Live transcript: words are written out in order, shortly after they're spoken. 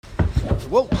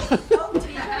Whoa.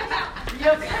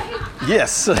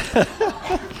 Yes.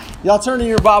 Y'all turn in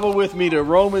your Bible with me to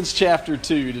Romans chapter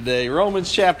 2 today.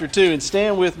 Romans chapter 2. And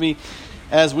stand with me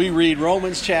as we read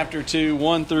Romans chapter 2,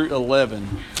 1 through 11.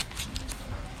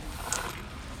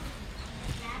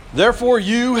 Therefore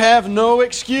you have no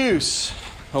excuse,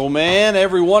 O man,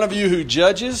 every one of you who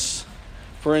judges.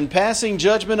 For in passing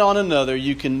judgment on another,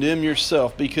 you condemn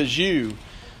yourself, because you,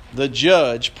 the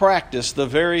judge, practice the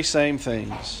very same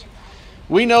things.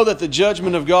 We know that the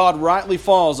judgment of God rightly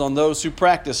falls on those who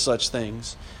practice such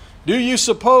things. Do you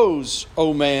suppose,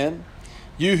 O man,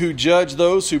 you who judge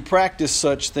those who practice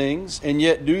such things, and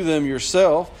yet do them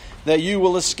yourself, that you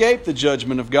will escape the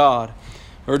judgment of God?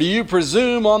 Or do you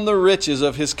presume on the riches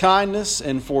of His kindness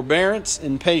and forbearance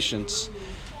and patience,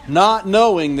 not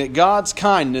knowing that God's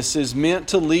kindness is meant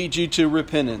to lead you to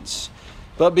repentance?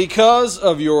 But because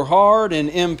of your hard and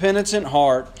impenitent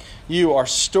heart, you are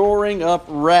storing up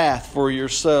wrath for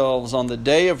yourselves on the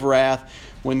day of wrath,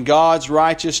 when God's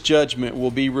righteous judgment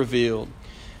will be revealed.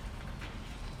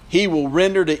 He will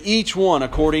render to each one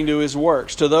according to his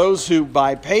works. To those who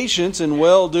by patience and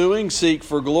well-doing seek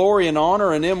for glory and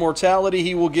honor and immortality,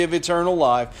 He will give eternal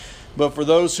life. But for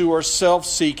those who are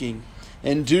self-seeking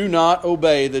and do not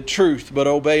obey the truth, but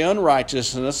obey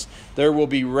unrighteousness, there will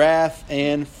be wrath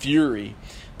and fury.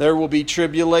 There will be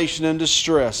tribulation and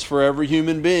distress for every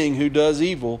human being who does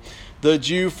evil, the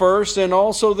Jew first and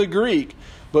also the Greek,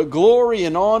 but glory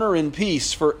and honor and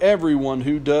peace for everyone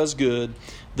who does good,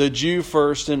 the Jew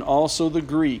first and also the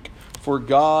Greek, for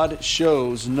God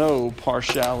shows no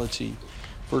partiality.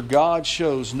 For God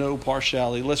shows no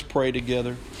partiality. Let's pray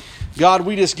together. God,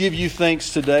 we just give You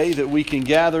thanks today that we can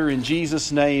gather in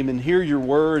Jesus' name and hear Your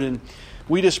word, and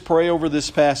we just pray over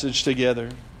this passage together.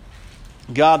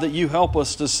 God, that You help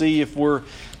us to see if we're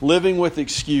living with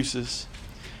excuses.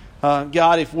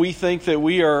 God, if we think that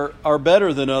we are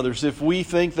better than others, if we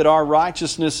think that our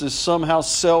righteousness is somehow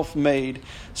self-made,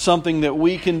 something that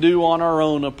we can do on our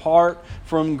own apart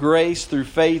from grace through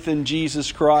faith in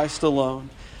Jesus Christ alone.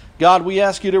 God, we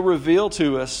ask You to reveal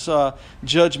to us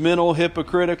judgmental,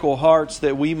 hypocritical hearts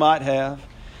that we might have,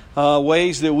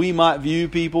 ways that we might view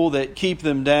people that keep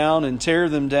them down and tear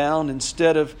them down,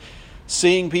 instead of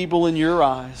seeing people in Your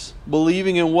eyes,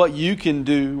 believing in what You can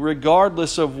do,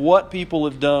 regardless of what people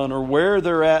have done or where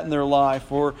they're at in their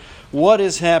life or what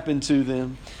has happened to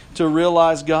them, to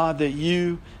realize, God, that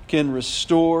You can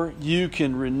restore, You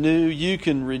can renew, You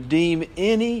can redeem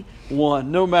anyone,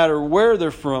 no matter where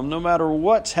they're from, no matter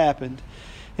what's happened.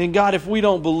 And God, if we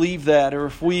don't believe that, or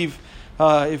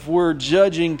if we're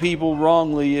judging people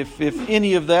wrongly, if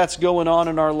any of that's going on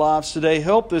in our lives today,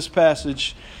 help this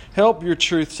passage. Help Your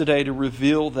truth today to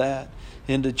reveal that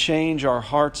and to change our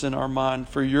hearts and our mind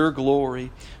for Your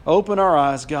glory. Open our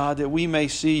eyes, God, that we may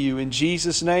see You. In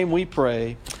Jesus' name we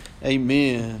pray.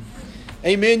 Amen.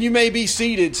 Amen. You may be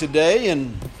seated today.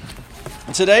 And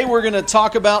today we're going to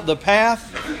talk about the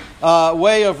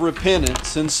way of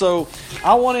repentance. And so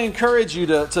I want to encourage you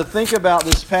to think about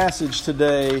this passage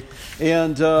today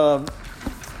and to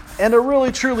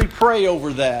really truly pray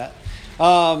over that.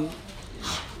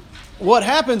 What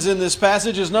happens in this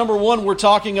passage is, number one, we're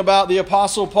talking about the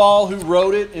Apostle Paul who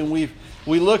wrote it, and we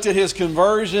looked at his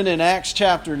conversion in Acts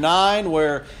chapter 9,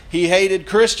 where he hated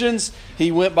Christians.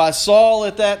 He went by Saul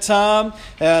at that time,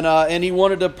 and he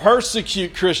wanted to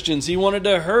persecute Christians. He wanted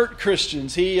to hurt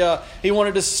Christians. He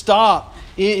wanted to stop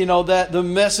that the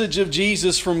message of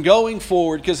Jesus from going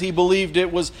forward, because he believed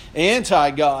it was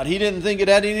anti-God. He didn't think it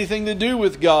had anything to do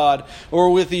with God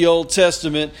or with the Old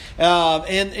Testament.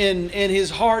 And his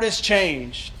heart has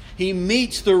changed. He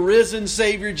meets the risen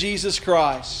Savior Jesus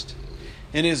Christ,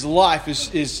 and his life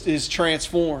is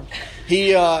transformed.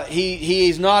 He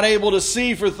is not able to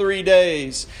see for 3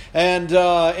 days, and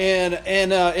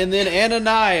then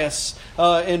Ananias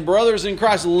and brothers in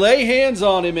Christ lay hands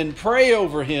on him and pray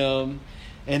over him.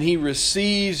 And he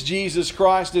receives Jesus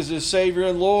Christ as his Savior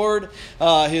and Lord.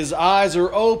 His eyes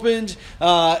are opened,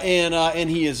 and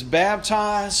he is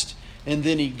baptized. And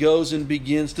then he goes and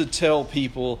begins to tell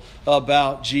people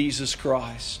about Jesus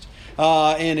Christ.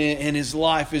 And his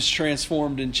life is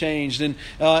transformed and changed.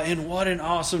 And what an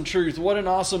awesome truth. What an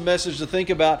awesome message to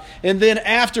think about. And then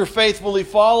after faithfully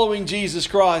following Jesus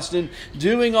Christ and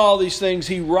doing all these things,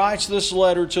 he writes this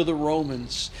letter to the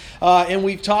Romans. And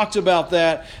we've talked about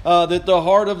that the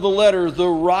heart of the letter, the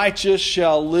righteous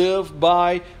shall live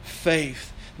by faith.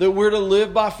 That we're to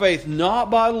live by faith, not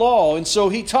by law. And so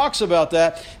he talks about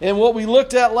that. And what we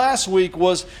looked at last week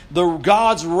was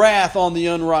God's wrath on the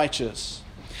unrighteous.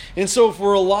 And so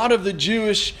for a lot of the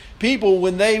Jewish people,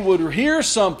 when they would hear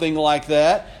something like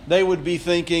that, they would be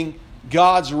thinking,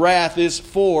 God's wrath is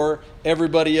for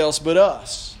everybody else but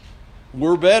us.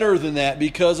 We're better than that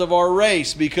because of our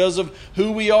race, because of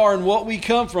who we are and what we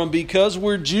come from, because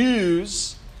we're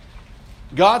Jews.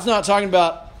 God's not talking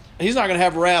about, He's not going to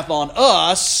have wrath on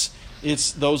us.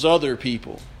 It's those other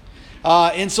people.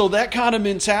 And so that kind of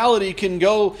mentality can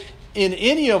go in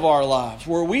any of our lives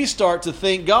where we start to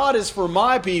think God is for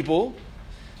my people.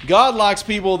 God likes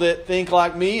people that think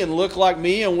like me and look like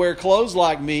me and wear clothes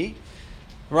like me.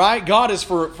 Right? God is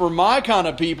for my kind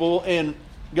of people, and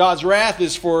God's wrath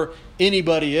is for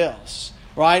anybody else.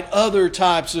 Right? Other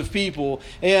types of people.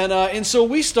 And so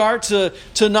we start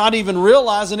to not even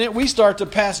realizing it. We start to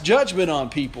pass judgment on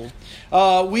people.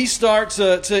 We start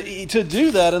to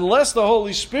do that. Unless the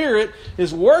Holy Spirit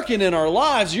is working in our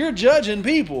lives, you're judging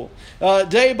people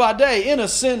day by day in a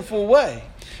sinful way.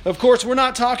 Of course, we're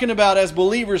not talking about as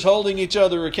believers holding each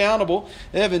other accountable.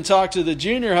 Evan talked to the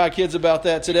junior high kids about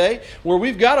that today, where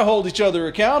we've got to hold each other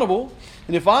accountable.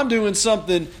 And if I'm doing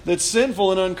something that's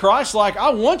sinful and unchristlike, I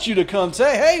want you to come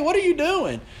say, "Hey, what are you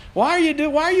doing? Why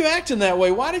are you acting that way?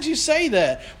 Why did you say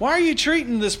that? Why are you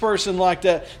treating this person like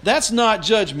that?" That's not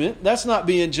judgment. That's not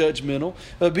being judgmental.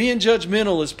 Being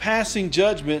judgmental is passing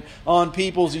judgment on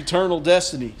people's eternal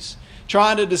destinies.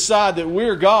 Trying to decide that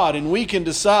we're God and we can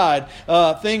decide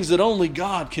things that only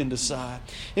God can decide.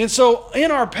 And so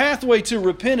in our pathway to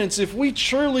repentance, if we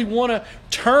truly want to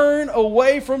turn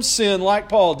away from sin like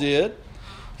Paul did,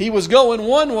 he was going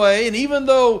one way, and even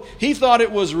though he thought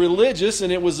it was religious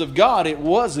and it was of God, it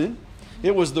wasn't.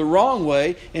 It was the wrong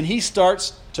way, and he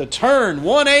starts to turn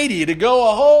 180 to go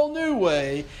a whole new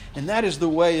way, and that is the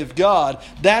way of God.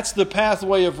 That's the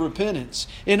pathway of repentance.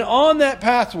 And on that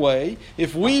pathway,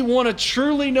 if we want to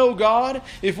truly know God,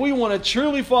 if we want to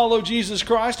truly follow Jesus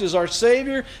Christ as our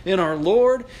Savior and our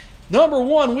Lord, number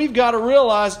one, we've got to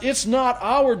realize it's not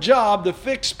our job to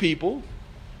fix people.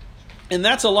 And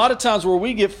that's a lot of times where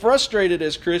we get frustrated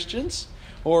as Christians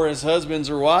or as husbands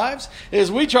or wives,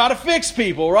 is we try to fix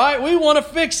people, right? We want to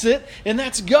fix it, and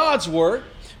that's God's work.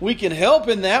 We can help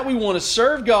in that. We want to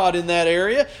serve God in that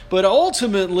area. But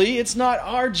ultimately, it's not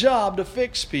our job to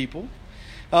fix people.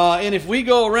 And if we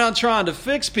go around trying to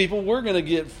fix people, we're going to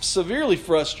get severely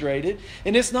frustrated.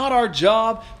 And it's not our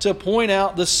job to point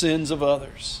out the sins of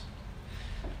others.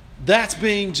 That's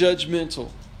being judgmental.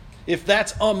 If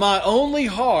that's on my only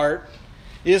heart,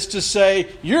 is to say,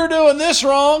 you're doing this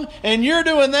wrong, and you're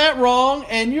doing that wrong,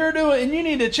 and you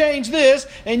need to change this,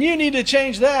 and you need to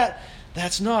change that.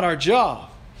 That's not our job.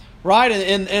 Right?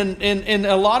 And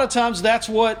a lot of times that's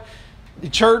what the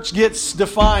church gets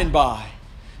defined by.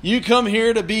 You come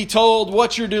here to be told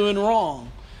what you're doing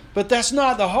wrong. But that's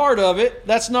not the heart of it.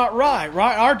 That's not right.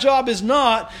 Right? Our job is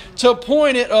not to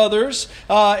point at others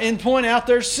and point out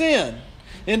their sin.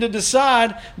 And to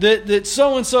decide that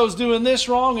so-and-so's doing this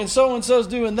wrong and so-and-so's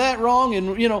doing that wrong.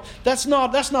 And, that's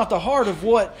not the heart of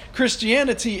what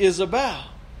Christianity is about.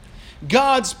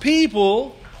 God's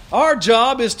people, our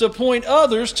job is to point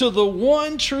others to the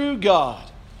one true God.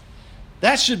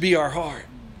 That should be our heart.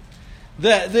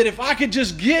 That if I could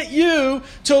just get you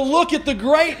to look at the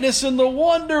greatness and the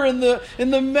wonder and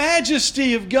the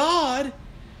majesty of God,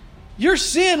 your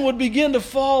sin would begin to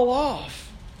fall off.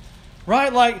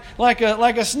 Right? Like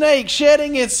a snake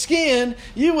shedding its skin,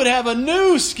 you would have a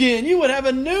new skin. You would have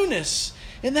a newness.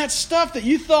 And that stuff that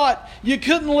you thought you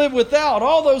couldn't live without,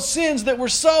 all those sins that were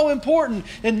so important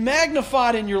and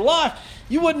magnified in your life,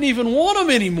 you wouldn't even want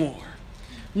them anymore.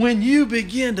 When you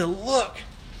begin to look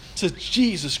to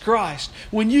Jesus Christ,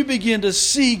 when you begin to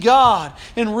see God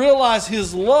and realize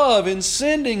His love in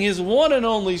sending His one and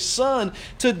only Son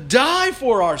to die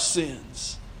for our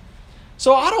sins.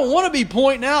 So I don't want to be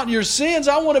pointing out your sins.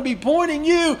 I want to be pointing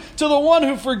you to the one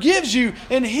who forgives you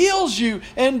and heals you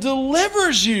and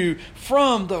delivers you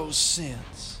from those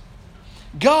sins.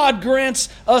 God grants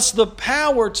us the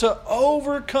power to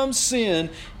overcome sin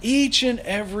each and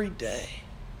every day.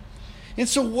 And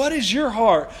so what is your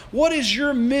heart? What is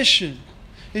your mission?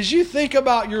 As you think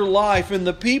about your life and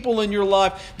the people in your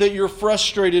life that you're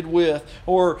frustrated with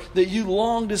or that you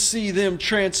long to see them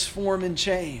transform and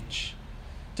change.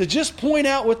 To just point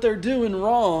out what they're doing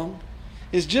wrong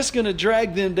is just going to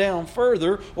drag them down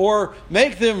further or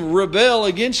make them rebel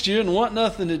against you and want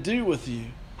nothing to do with you.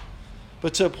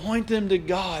 But to point them to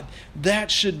God, that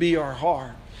should be our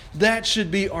heart. That should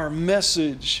be our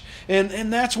message.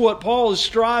 And that's what Paul is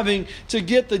striving to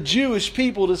get the Jewish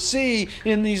people to see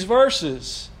in these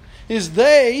verses. Is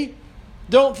they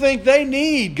don't think they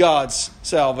need God's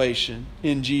salvation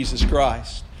in Jesus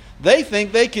Christ. They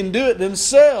think they can do it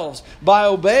themselves by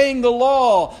obeying the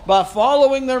law, by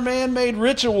following their man-made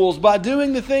rituals, by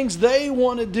doing the things they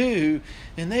want to do.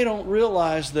 and they don't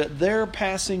realize that they're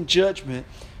passing judgment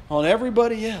on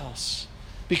everybody else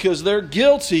because they're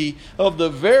guilty of the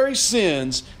very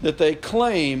sins that they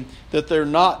claim that they're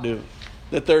not doing,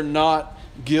 that they're not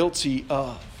guilty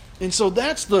of. And so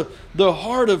that's the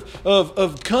heart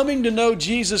of coming to know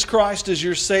Jesus Christ as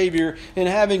your Savior and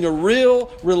having a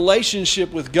real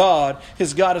relationship with God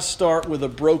has got to start with a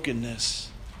brokenness.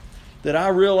 That I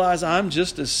realize I'm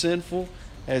just as sinful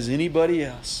as anybody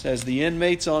else, as the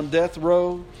inmates on death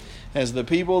row, as the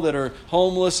people that are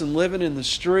homeless and living in the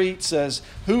streets, as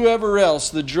whoever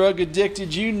else, the drug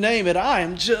addicted, you name it. I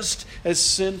am just as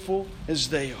sinful as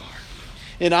they are.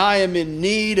 And I am in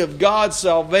need of God's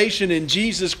salvation in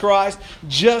Jesus Christ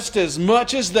just as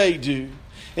much as they do.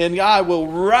 And I will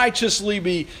righteously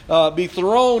be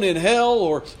thrown in hell,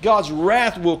 or God's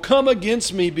wrath will come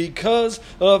against me because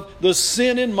of the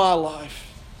sin in my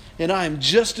life. And I am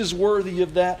just as worthy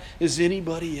of that as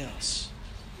anybody else.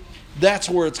 That's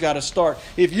where it's got to start.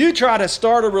 If you try to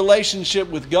start a relationship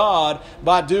with God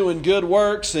by doing good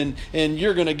works and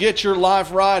you're going to get your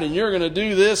life right and you're going to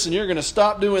do this and you're going to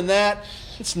stop doing that,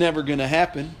 it's never going to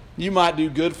happen. You might do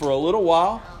good for a little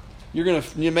while.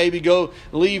 You maybe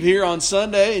leave here on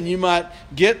Sunday and you might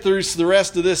get through the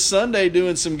rest of this Sunday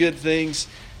doing some good things,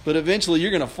 but eventually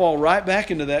you're going to fall right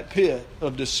back into that pit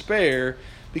of despair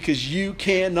because you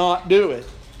cannot do it.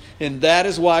 And that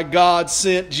is why God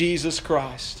sent Jesus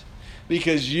Christ.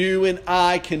 Because you and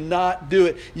I cannot do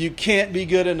it. You can't be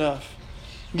good enough.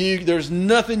 There's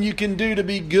nothing you can do to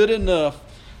be good enough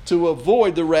to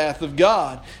avoid the wrath of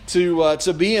God,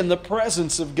 to be in the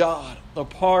presence of God,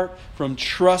 apart from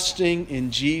trusting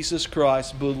in Jesus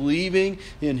Christ, believing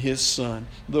in His Son.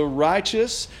 The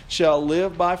righteous shall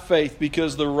live by faith,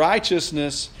 because the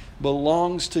righteousness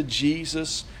belongs to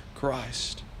Jesus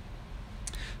Christ.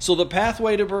 So the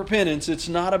pathway to repentance, it's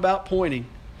not about pointing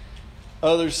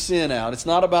others' sin out. It's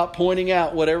not about pointing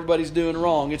out what everybody's doing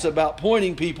wrong. It's about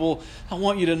pointing people, I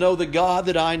want you to know the God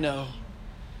that I know.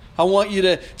 I want you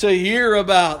to hear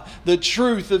about the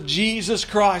truth of Jesus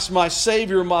Christ, my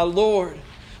Savior, my Lord.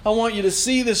 I want you to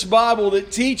see this Bible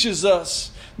that teaches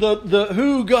us the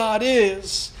who God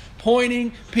is,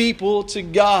 pointing people to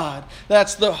God.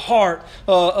 That's the heart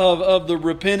of the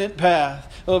repentant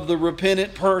path, of the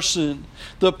repentant person.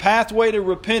 The pathway to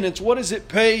repentance, what is it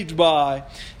paved by?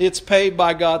 It's paved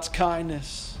by God's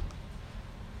kindness.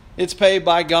 It's paved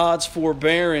by God's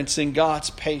forbearance and God's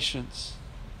patience.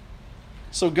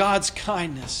 So God's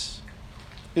kindness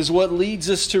is what leads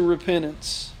us to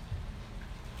repentance.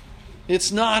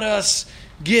 It's not us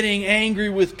getting angry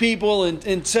with people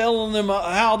and telling them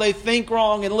how they think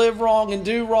wrong and live wrong and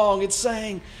do wrong. It's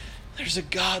saying there's a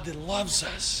God that loves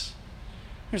us.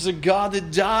 There's a God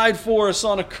that died for us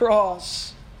on a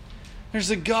cross. There's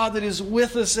a God that is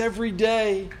with us every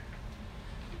day.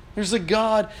 There's a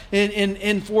God,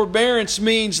 and forbearance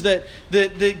means that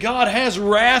God has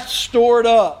wrath stored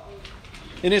up.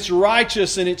 And it's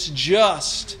righteous and it's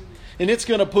just. And it's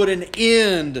going to put an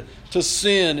end to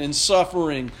sin and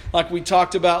suffering. Like we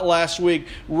talked about last week,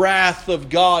 wrath of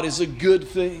God is a good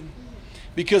thing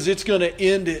because it's going to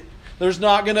end it. There's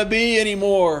not going to be any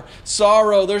more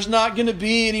sorrow. There's not going to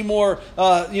be any more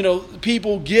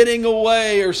people getting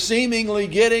away or seemingly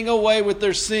getting away with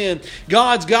their sin.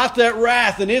 God's got that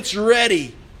wrath and it's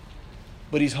ready.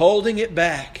 But He's holding it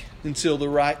back until the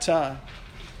right time.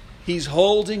 He's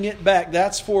holding it back.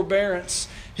 That's forbearance.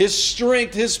 His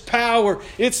strength, His power,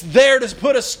 it's there to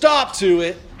put a stop to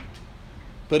it.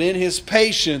 But in His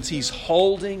patience, He's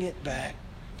holding it back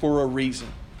for a reason.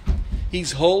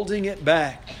 He's holding it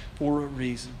back for a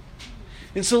reason.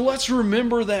 And so let's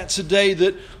remember that today,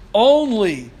 that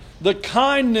only the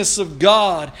kindness of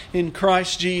God in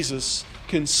Christ Jesus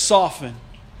can soften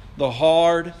the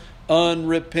hard,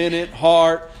 unrepentant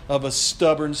heart of a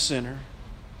stubborn sinner.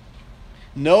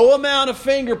 No amount of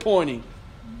finger pointing,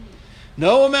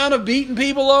 no amount of beating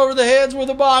people over the heads with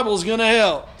the Bible is going to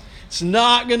help. It's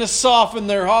not going to soften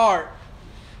their heart.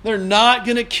 They're not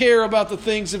going to care about the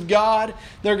things of God.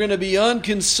 They're going to be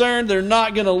unconcerned. They're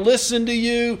not going to listen to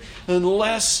you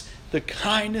unless the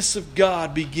kindness of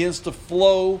God begins to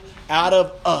flow out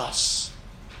of us.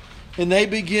 And they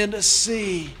begin to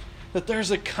see that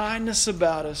there's a kindness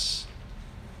about us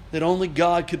that only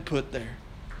God could put there.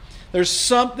 There's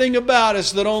something about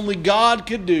us that only God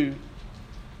could do.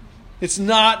 It's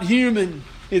not human.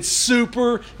 It's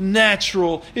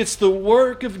supernatural. It's the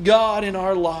work of God in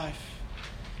our life.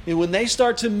 And when they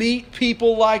start to meet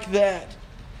people like that,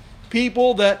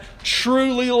 people that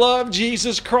truly love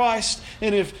Jesus Christ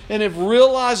and have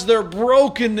realized their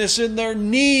brokenness and their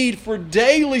need for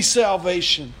daily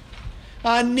salvation,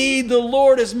 I need the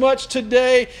Lord as much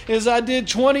today as I did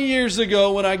 20 years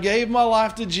ago when I gave my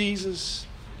life to Jesus.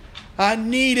 I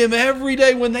need Him every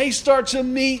day. When they start to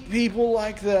meet people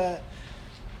like that,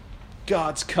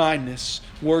 God's kindness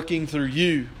working through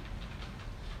you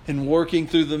and working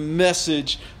through the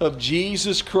message of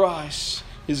Jesus Christ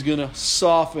is going to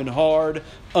soften hard,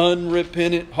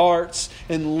 unrepentant hearts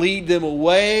and lead them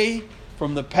away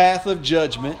from the path of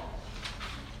judgment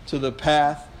to the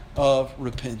path of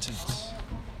repentance.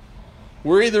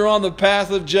 We're either on the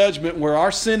path of judgment where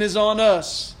our sin is on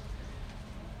us,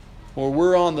 or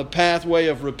we're on the pathway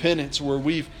of repentance where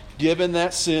we've given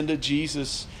that sin to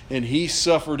Jesus and He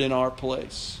suffered in our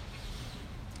place.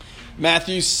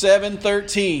 Matthew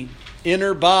 7:13,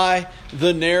 enter by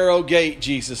the narrow gate,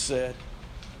 Jesus said.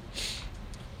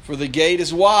 For the gate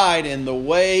is wide and the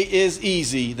way is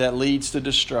easy that leads to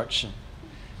destruction.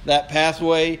 That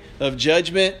pathway of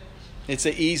judgment, it's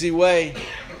an easy way.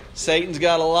 Satan's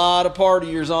got a lot of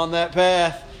partiers on that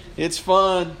path. It's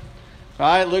fun,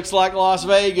 right? Looks like Las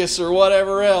Vegas or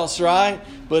whatever else, right?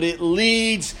 But it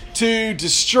leads to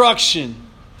destruction.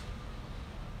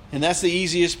 And that's the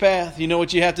easiest path. You know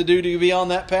what you have to do to be on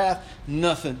that path?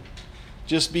 Nothing.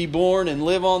 Just be born and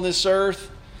live on this earth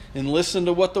and listen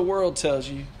to what the world tells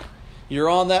you. You're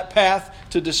on that path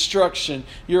to destruction.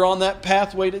 You're on that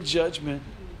pathway to judgment.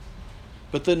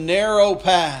 But the narrow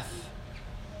path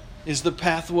is the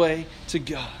pathway to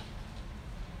God.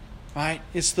 Right?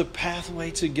 It's the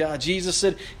pathway to God. Jesus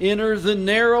said, enter the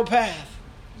narrow path.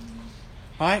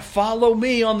 Right? Follow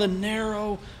me on the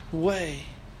narrow way.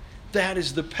 That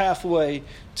is the pathway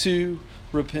to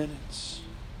repentance.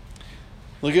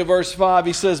 Look at verse 5.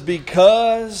 He says,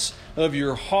 because of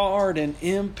your hard and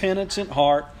impenitent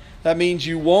heart. That means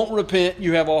you won't repent.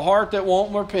 You have a heart that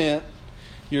won't repent.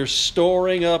 You're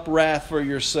storing up wrath for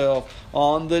yourself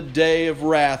on the day of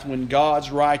wrath when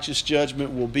God's righteous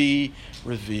judgment will be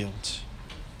revealed.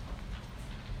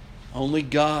 Only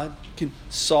God can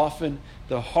soften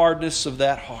the hardness of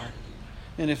that heart.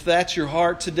 And if that's your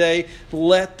heart today,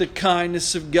 let the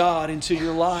kindness of God into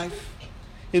your life.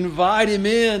 Invite Him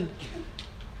in.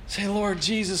 Say, Lord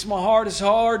Jesus, my heart is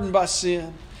hardened by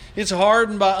sin. It's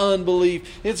hardened by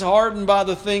unbelief. It's hardened by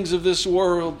the things of this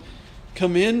world.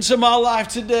 Come into my life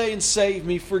today and save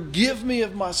me. Forgive me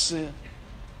of my sin.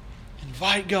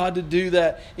 Invite God to do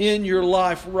that in your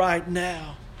life right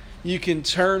now. You can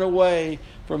turn away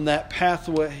from that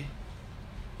pathway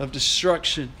of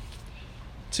destruction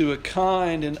to a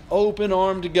kind and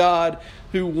open-armed God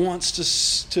who wants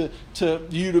you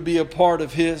to be a part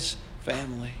of His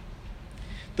family.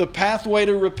 The pathway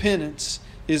to repentance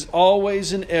is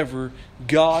always and ever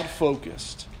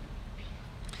God-focused,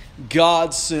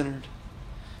 God-centered.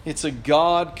 It's a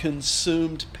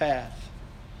God-consumed path.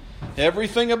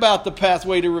 Everything about the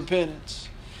pathway to repentance.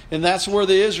 And that's where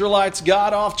the Israelites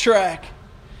got off track,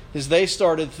 is they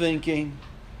started thinking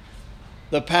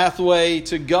the pathway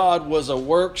to God was a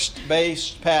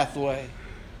works-based pathway,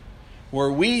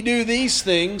 where we do these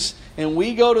things and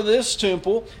we go to this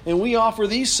temple and we offer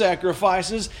these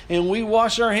sacrifices and we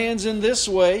wash our hands in this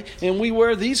way and we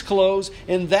wear these clothes,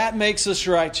 and that makes us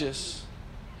righteous.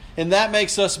 And that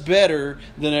makes us better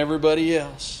than everybody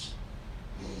else.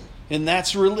 And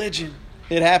that's religion.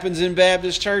 It happens in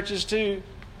Baptist churches too.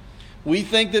 We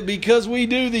think that because we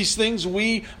do these things,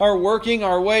 we are working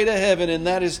our way to heaven. And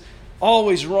that is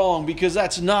always wrong, because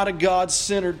that's not a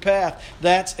God-centered path.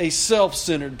 That's a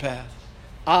self-centered path.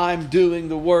 I'm doing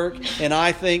the work and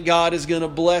I think God is going to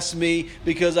bless me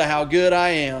because of how good I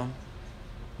am.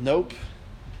 Nope.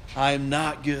 I am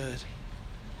not good.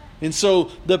 And so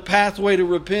the pathway to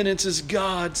repentance is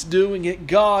God's doing it.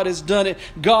 God has done it.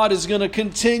 God is going to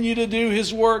continue to do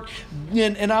His work.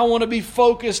 And I want to be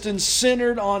focused and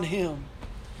centered on Him.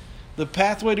 The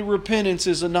pathway to repentance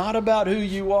is not about who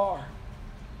you are.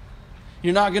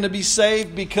 You're not going to be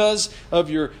saved because of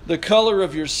the color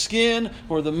of your skin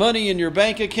or the money in your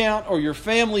bank account or your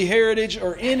family heritage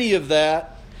or any of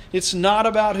that. It's not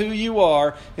about who you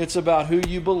are. It's about who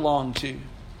you belong to.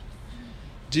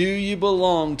 Do you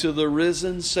belong to the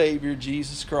risen Savior,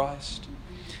 Jesus Christ?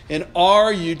 And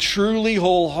are you truly,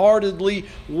 wholeheartedly,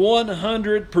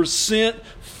 100%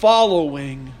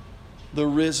 following the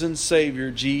risen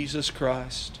Savior, Jesus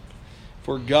Christ?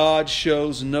 For God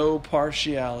shows no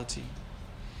partiality.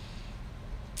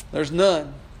 There's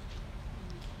none.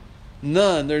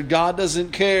 None. God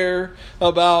doesn't care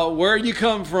about where you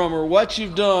come from or what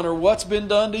you've done or what's been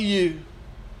done to you.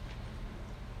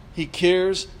 He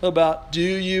cares about, do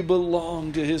you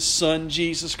belong to His Son,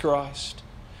 Jesus Christ?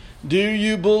 Do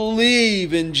you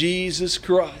believe in Jesus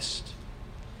Christ,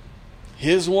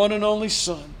 His one and only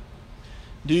Son,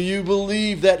 Do you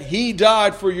believe that He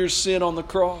died for your sin on the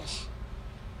cross?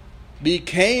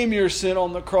 Became your sin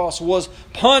on the cross, was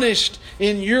punished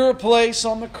in your place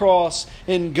on the cross,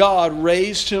 and God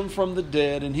raised Him from the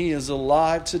dead, and He is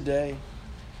alive today.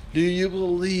 Do you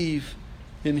believe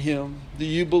in Him? Do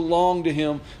you belong to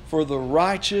Him? For the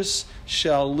righteous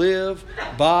shall live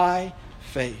by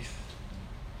faith.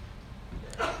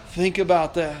 Think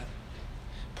about that.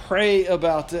 Pray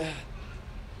about that.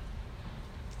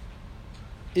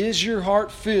 Is your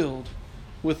heart filled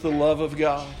with the love of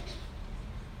God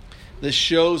that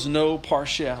shows no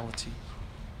partiality?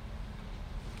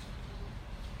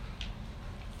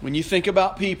 When you think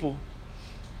about people,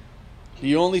 do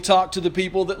you only talk to the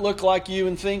people that look like you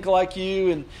and think like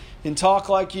you and talk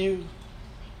like you?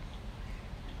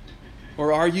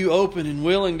 Or are you open and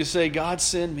willing to say, God,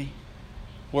 send me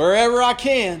wherever I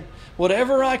can,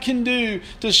 whatever I can do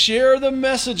to share the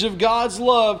message of God's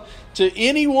love to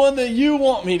anyone that you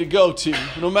want me to go to,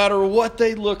 no matter what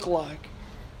they look like?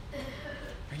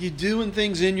 Are you doing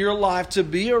things in your life to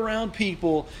be around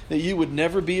people that you would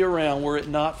never be around were it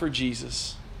not for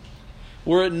Jesus?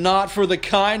 Were it not for the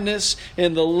kindness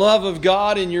and the love of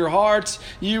God in your hearts,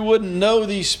 you wouldn't know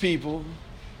these people.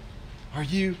 Are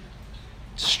you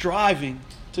striving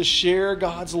to share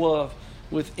God's love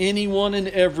with anyone and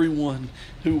everyone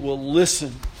who will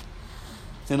listen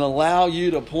and allow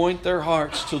you to point their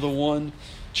hearts to the one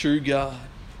true God?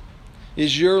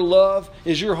 Is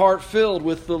your heart filled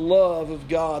with the love of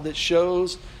God that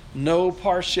shows no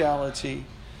partiality?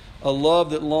 A love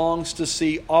that longs to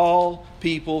see all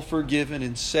people forgiven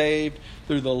and saved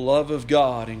through the love of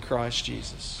God in Christ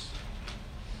Jesus.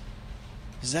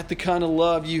 Is that the kind of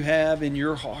love you have in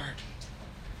your heart?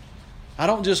 I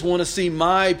don't just want to see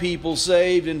my people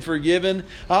saved and forgiven.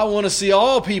 I want to see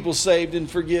all people saved and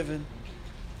forgiven.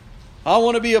 I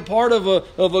want to be a part of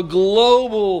a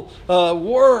global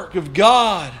work of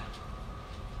God.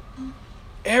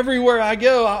 Everywhere I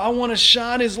go, I want to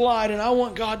shine His light, and I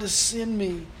want God to send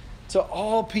me to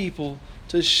all people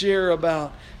to share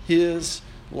about His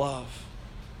love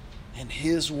and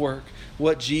His work,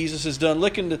 what Jesus has done.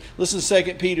 Listen to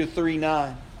 2 Peter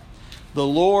 3:9. The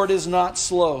Lord is not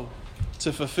slow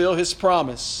to fulfill His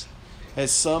promise,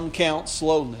 as some count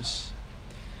slowness,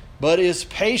 but is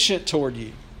patient toward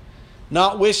you,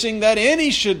 not wishing that any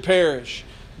should perish,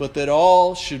 but that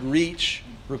all should reach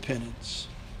repentance.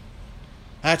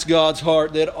 That's God's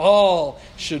heart, that all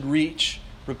should reach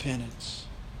repentance.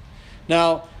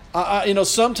 Now,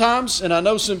 sometimes, and I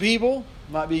know some people,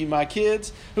 might be my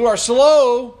kids, who are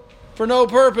slow for no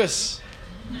purpose.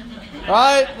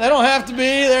 Right? They don't have to be,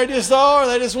 they just are,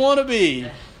 they just want to be.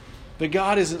 But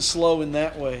God isn't slow in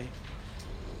that way.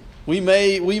 We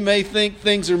may think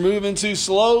things are moving too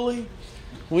slowly.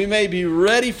 We may be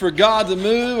ready for God to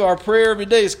move. Our prayer every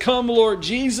day is, come Lord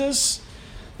Jesus.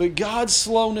 But God's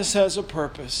slowness has a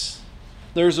purpose.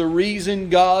 There's a reason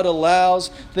God allows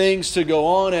things to go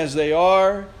on as they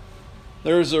are.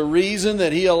 There's a reason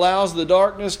that He allows the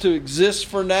darkness to exist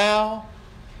for now.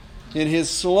 And His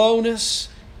slowness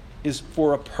is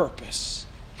for a purpose.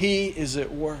 He is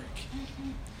at work.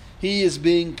 He is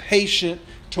being patient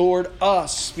toward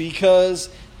us because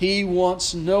He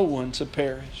wants no one to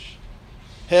perish.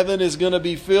 Heaven is going to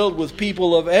be filled with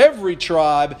people of every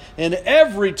tribe and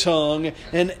every tongue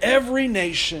and every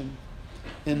nation.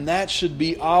 And that should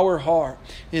be our heart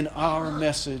and our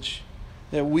message,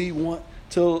 that we want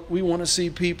to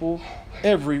see people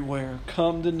everywhere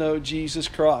come to know Jesus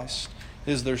Christ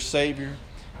as their Savior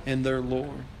and their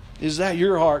Lord. Is that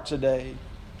your heart today?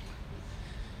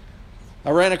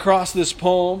 I ran across this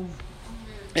poem.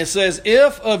 It says,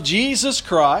 if of Jesus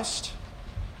Christ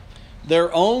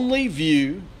their only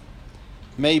view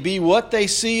may be what they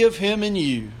see of Him in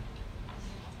you.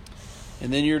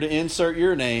 And then you're to insert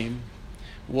your name.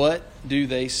 What do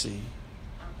they see?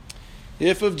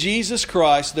 If of Jesus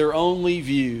Christ their only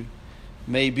view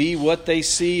may be what they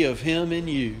see of Him in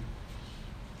you.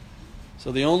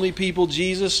 So the only people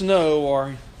Jesus know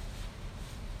are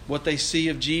what they see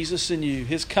of Jesus in you.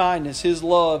 His kindness, His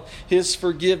love, His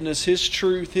forgiveness, His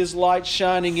truth, His light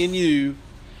shining in you.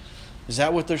 Is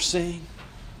that what they're seeing?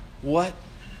 What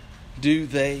do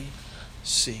they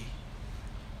see?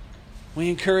 We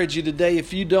encourage you today,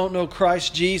 if you don't know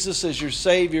Christ Jesus as your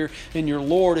Savior and your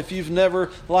Lord, if you've never,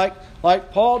 like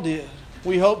Paul did,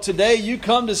 we hope today you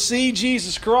come to see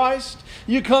Jesus Christ.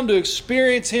 You come to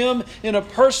experience Him in a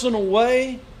personal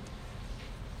way.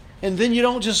 And then you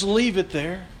don't just leave it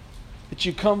there, but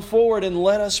you come forward and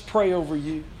let us pray over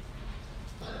you.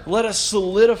 Let us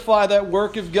solidify that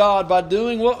work of God by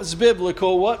doing what was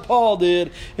biblical, what Paul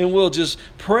did. And we'll just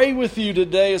pray with you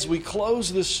today as we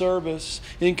close this service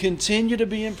and continue to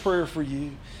be in prayer for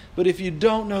you. But if you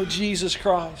don't know Jesus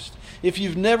Christ, if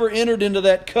you've never entered into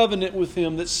that covenant with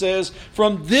Him that says,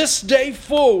 from this day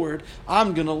forward,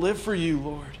 I'm going to live for you,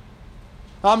 Lord.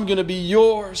 I'm going to be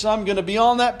yours. I'm going to be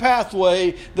on that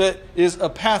pathway that is a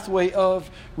pathway of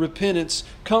repentance.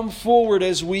 Come forward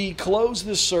as we close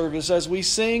this service, as we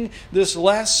sing this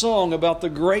last song about the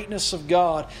greatness of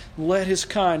God. Let His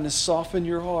kindness soften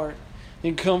your heart,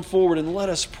 and come forward and let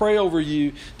us pray over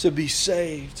you to be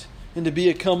saved and to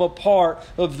become a part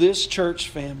of this church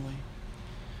family.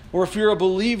 Or if you're a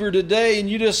believer today and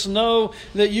you just know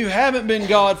that you haven't been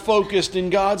God-focused and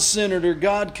God-centered or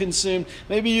God-consumed,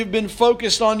 maybe you've been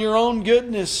focused on your own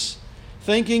goodness,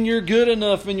 thinking you're good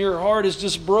enough and your heart is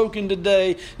just broken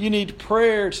today. You need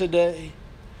prayer today.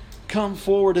 Come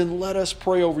forward and let us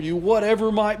pray over you,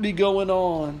 whatever might be going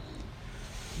on.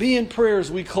 Be in prayer as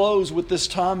we close with this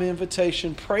time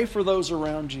invitation. Pray for those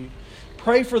around you.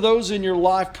 Pray for those in your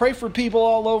life. Pray for people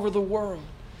all over the world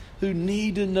who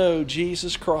need to know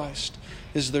Jesus Christ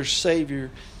is their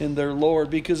Savior and their Lord,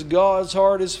 because God's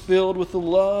heart is filled with a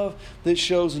love that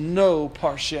shows no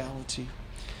partiality.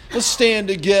 Let's stand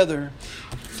together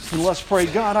and let's pray.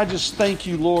 God, I just thank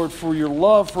you, Lord, for your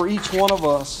love for each one of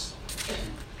us.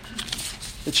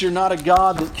 That you're not a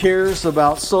God that cares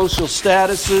about social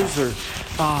statuses,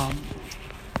 or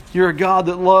you're a God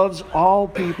that loves all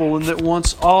people and that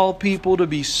wants all people to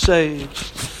be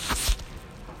saved.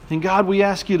 And God, we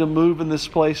ask you to move in this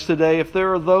place today. If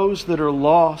there are those that are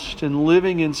lost and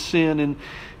living in sin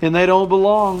and they don't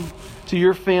belong to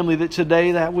your family, that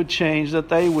today that would change, that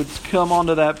they would come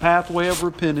onto that pathway of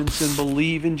repentance and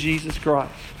believe in Jesus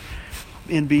Christ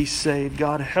and be saved.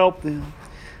 God, help them.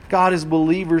 God, as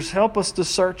believers, help us to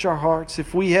search our hearts.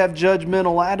 If we have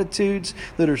judgmental attitudes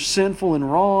that are sinful and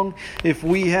wrong, if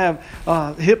we have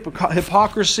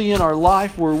hypocrisy in our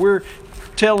life where we're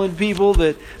telling people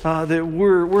that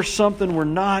we're something we're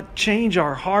not, change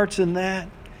our hearts in that.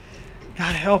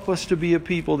 God, help us to be a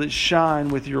people that shine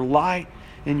with your light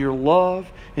and your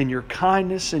love and your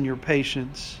kindness and your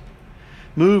patience.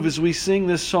 Move as we sing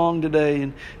this song today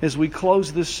and as we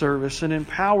close this service, and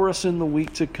empower us in the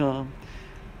week to come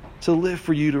to live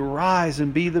for you, to rise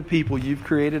and be the people you've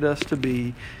created us to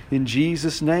be. In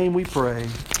Jesus' name we pray.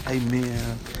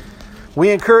 Amen. We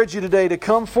encourage you today to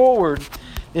come forward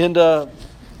and...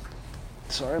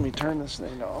 Sorry, let me turn this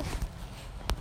thing off.